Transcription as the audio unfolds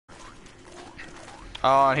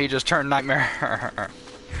Oh, and he just turned nightmare.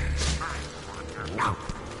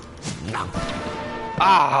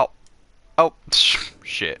 Ow! Oh,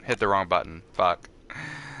 shit. Hit the wrong button. Fuck.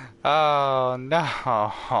 Oh, no.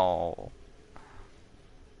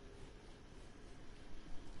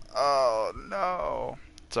 Oh, no.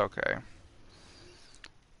 It's okay.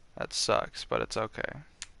 That sucks, but it's okay.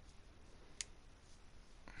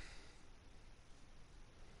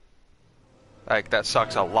 Like, that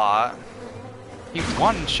sucks a lot. He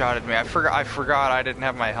one-shotted me. I forgot I didn't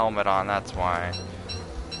have my helmet on, that's why.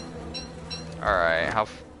 Alright,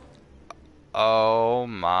 oh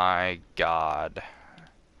my god.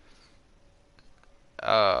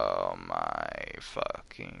 Oh my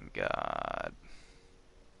fucking god.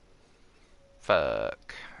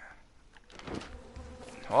 Fuck.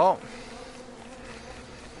 Well,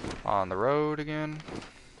 on the road again.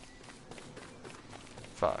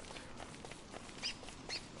 Fuck.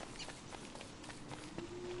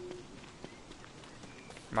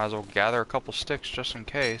 Might as well gather a couple sticks just in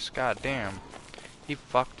case. God damn. He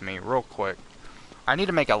fucked me real quick. I need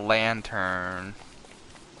to make a lantern.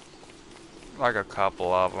 Like a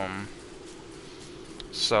couple of them.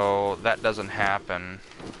 So that doesn't happen.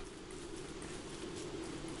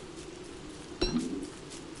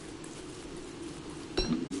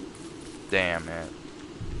 Damn it.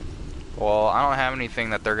 Well, I don't have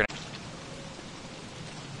anything that they're gonna...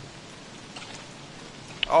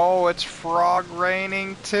 Oh, it's frog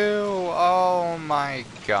raining too! Oh my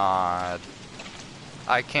god.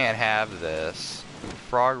 I can't have this.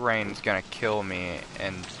 Frog rain's gonna kill me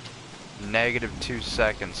in -2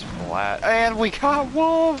 seconds flat. And we got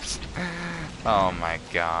wolves! Oh my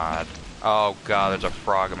god. Oh god, there's a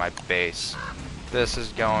frog in my base. This is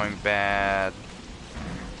going bad.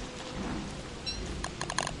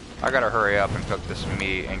 I gotta hurry up and cook this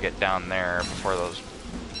meat and get down there before those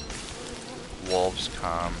wolves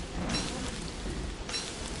come.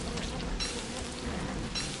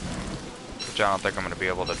 Which I don't think I'm gonna be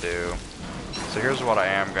able to do. So here's what I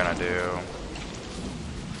am gonna do.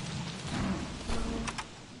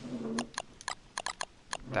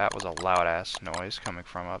 That was a loud ass noise coming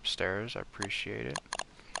from upstairs. I appreciate it.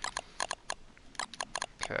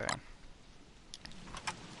 Okay.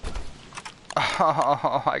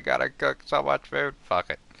 Oh, I gotta cook so much food. Fuck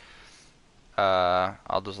it.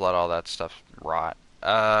 I'll just let all that stuff rot.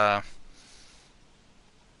 I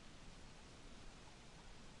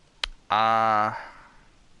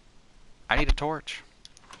need a torch.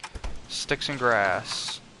 Sticks and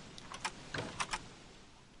grass.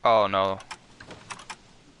 Oh no.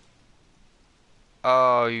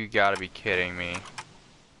 Oh, you gotta be kidding me.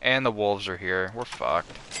 And the wolves are here. We're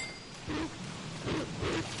fucked.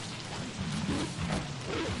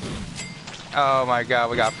 Oh my god,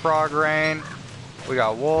 we got frog rain. We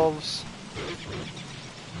got wolves.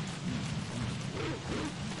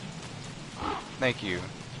 Thank you.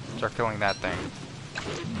 Start killing that thing.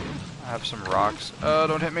 I have some rocks. Oh,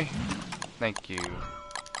 don't hit me. Thank you.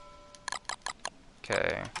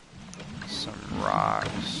 Okay. Some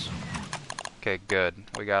rocks. Okay, good.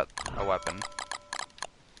 We got a weapon.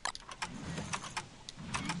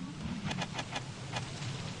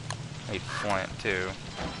 Need flint too.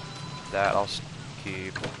 That I'll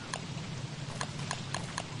keep.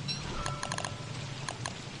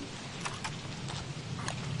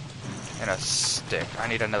 And a stick. I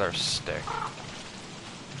need another stick.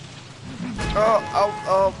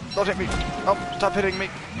 Oh, don't hit me. Oh, stop hitting me.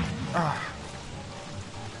 Oh.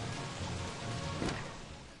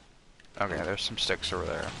 Okay, there's some sticks over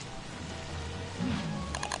there.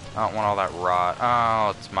 I don't want all that rot. Oh,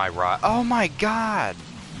 it's my rot. Oh my god!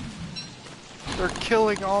 They're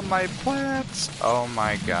killing all my plants! Oh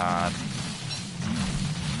my god.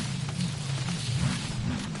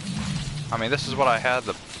 I mean, this is what I had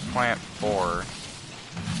the plant for.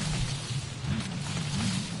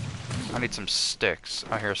 I need some sticks.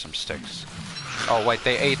 Oh, here's some sticks. Oh wait,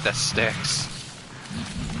 they ate the sticks.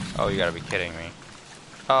 Oh, you gotta be kidding me.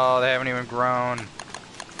 Oh, they haven't even grown.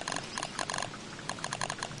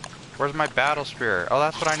 Where's my battle spear? Oh,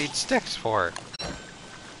 that's what I need sticks for.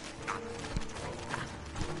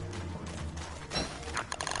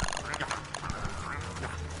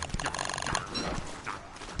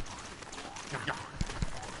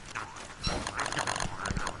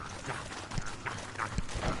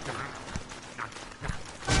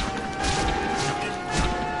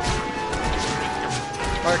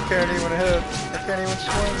 I can't even hit. I can't even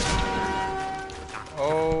swing.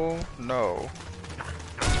 Oh no.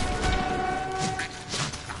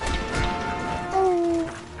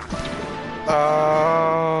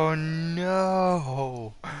 Oh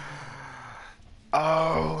no.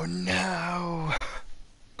 Oh no.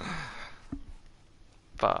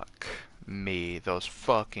 those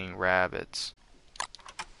fucking rabbits.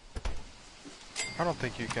 I don't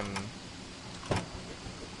think you can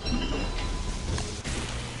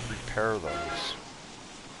repair those.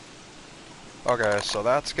 Okay, so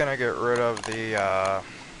that's gonna get rid of the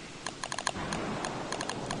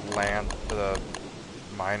the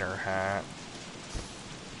miner hat.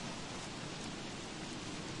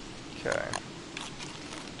 Okay.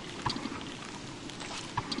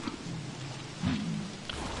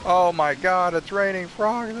 Oh my god, it's raining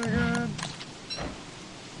frogs again!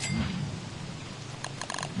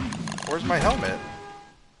 Where's my helmet?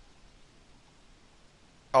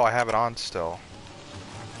 Oh, I have it on still.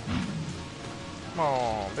 Come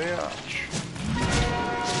on, bitch.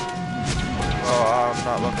 Oh, I'm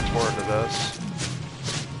not looking forward to this.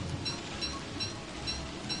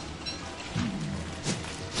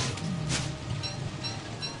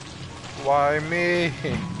 Why me?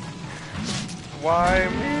 Why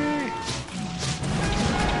me?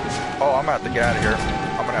 Oh, I'm gonna have to get out of here.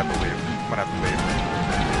 I'm gonna have to leave. I'm gonna have to leave.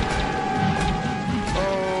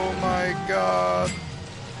 Oh my god.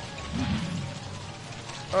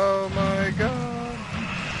 Oh my god.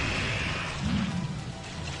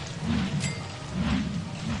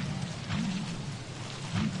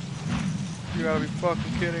 You gotta be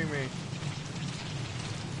fucking kidding me.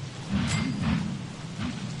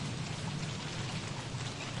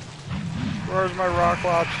 Where's my rock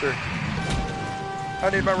lobster? I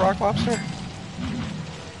need my rock lobster.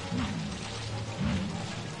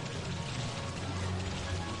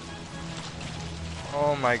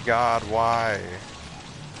 Oh my god, why?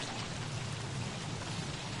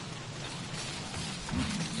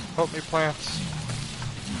 Help me, plants.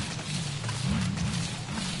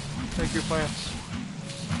 Thank you, plants.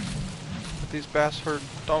 Get these bastard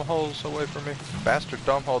dumbholes away from me. Bastard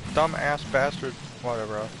dumbhole. Dumb-ass bastard.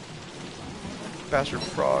 Whatever. Bastard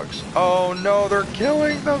frogs. Oh no, they're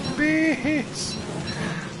killing the bees!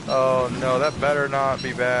 Oh no, that better not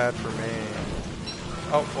be bad for me.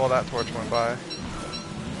 Oh, well that torch went by.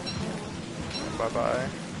 Bye-bye.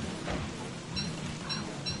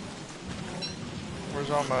 Where's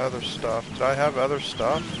all my other stuff? Did I have other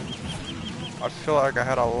stuff? I feel like I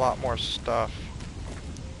had a lot more stuff.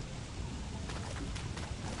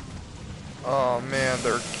 Oh man,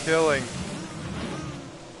 they're killing.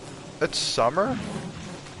 It's summer?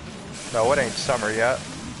 No, it ain't summer yet.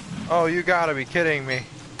 Oh, you gotta be kidding me.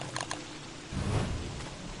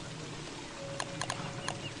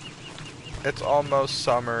 It's almost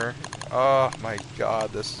summer. Oh my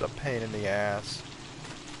god, this is a pain in the ass.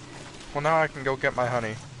 Well, now I can go get my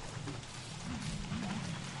honey.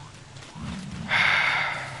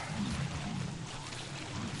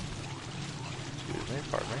 Excuse me,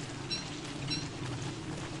 pardon me.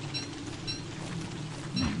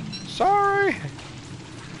 Sorry!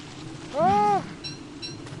 Ah!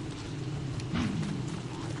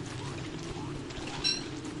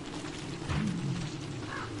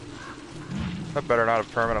 I better not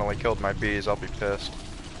have permanently killed my bees, I'll be pissed.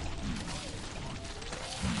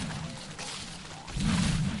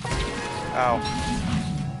 Ow.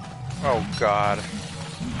 Oh god.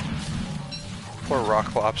 Poor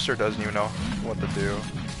rock lobster doesn't even know what to do.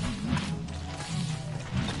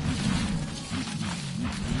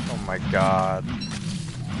 Oh my god.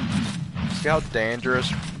 See how dangerous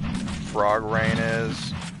frog rain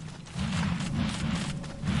is?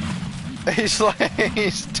 He's like,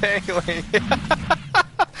 he's dangling.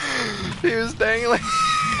 He was dangling.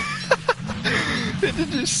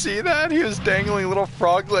 Did you see that? He was dangling little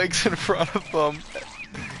frog legs in front of him.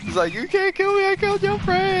 He's like, you can't kill me, I killed your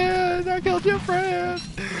friend, I killed your friend.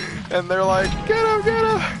 And they're like, get him, get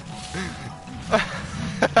him.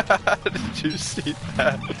 Did you see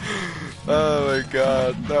that? Oh my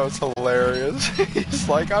god, that was hilarious. He's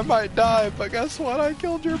like, I might die, but guess what? I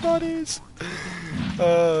killed your buddies.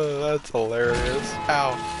 Oh, that's hilarious.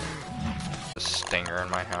 Ow. A stinger in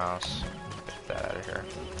my house. Get that out of here.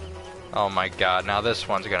 Oh my god, now this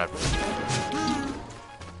one's gonna...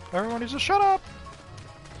 Everyone needs to shut up!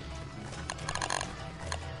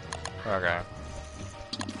 Okay.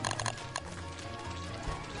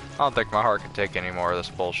 I don't think my heart can take any more of this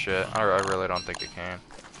bullshit. I really don't think it can.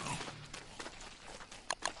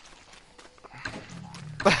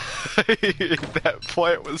 That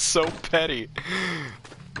plant was so petty.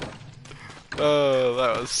 Oh,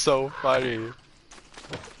 that was so funny.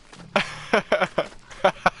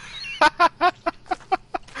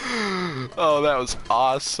 Oh, that was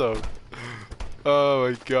awesome. Oh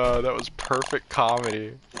my god, that was perfect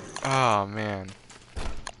comedy. Oh man.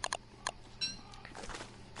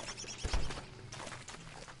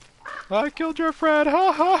 I killed your friend,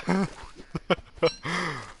 haha.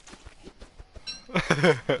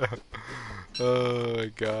 Oh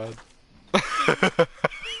my god.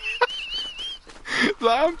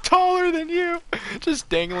 I'm taller than you! Just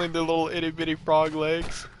dangling the little itty bitty frog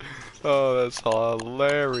legs. Oh, that's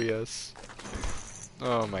hilarious.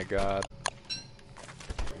 Oh my god.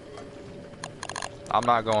 I'm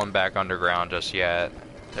not going back underground just yet.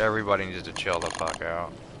 Everybody needs to chill the fuck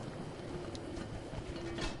out.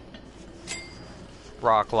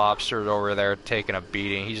 Rock Lobster's over there taking a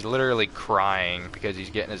beating. He's literally crying because he's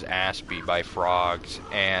getting his ass beat by frogs.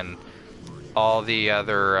 And all the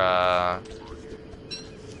other, all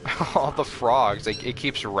the frogs, it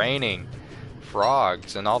keeps raining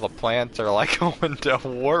frogs. And all the plants are like going to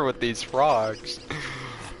war with these frogs.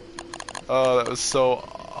 Oh, that was so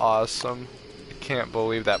awesome. I can't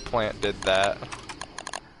believe that plant did that.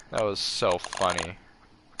 That was so funny.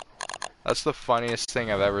 That's the funniest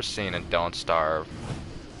thing I've ever seen in Don't Starve.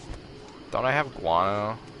 Don't I have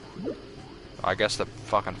guano? I guess the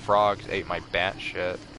fucking frogs ate my bat shit.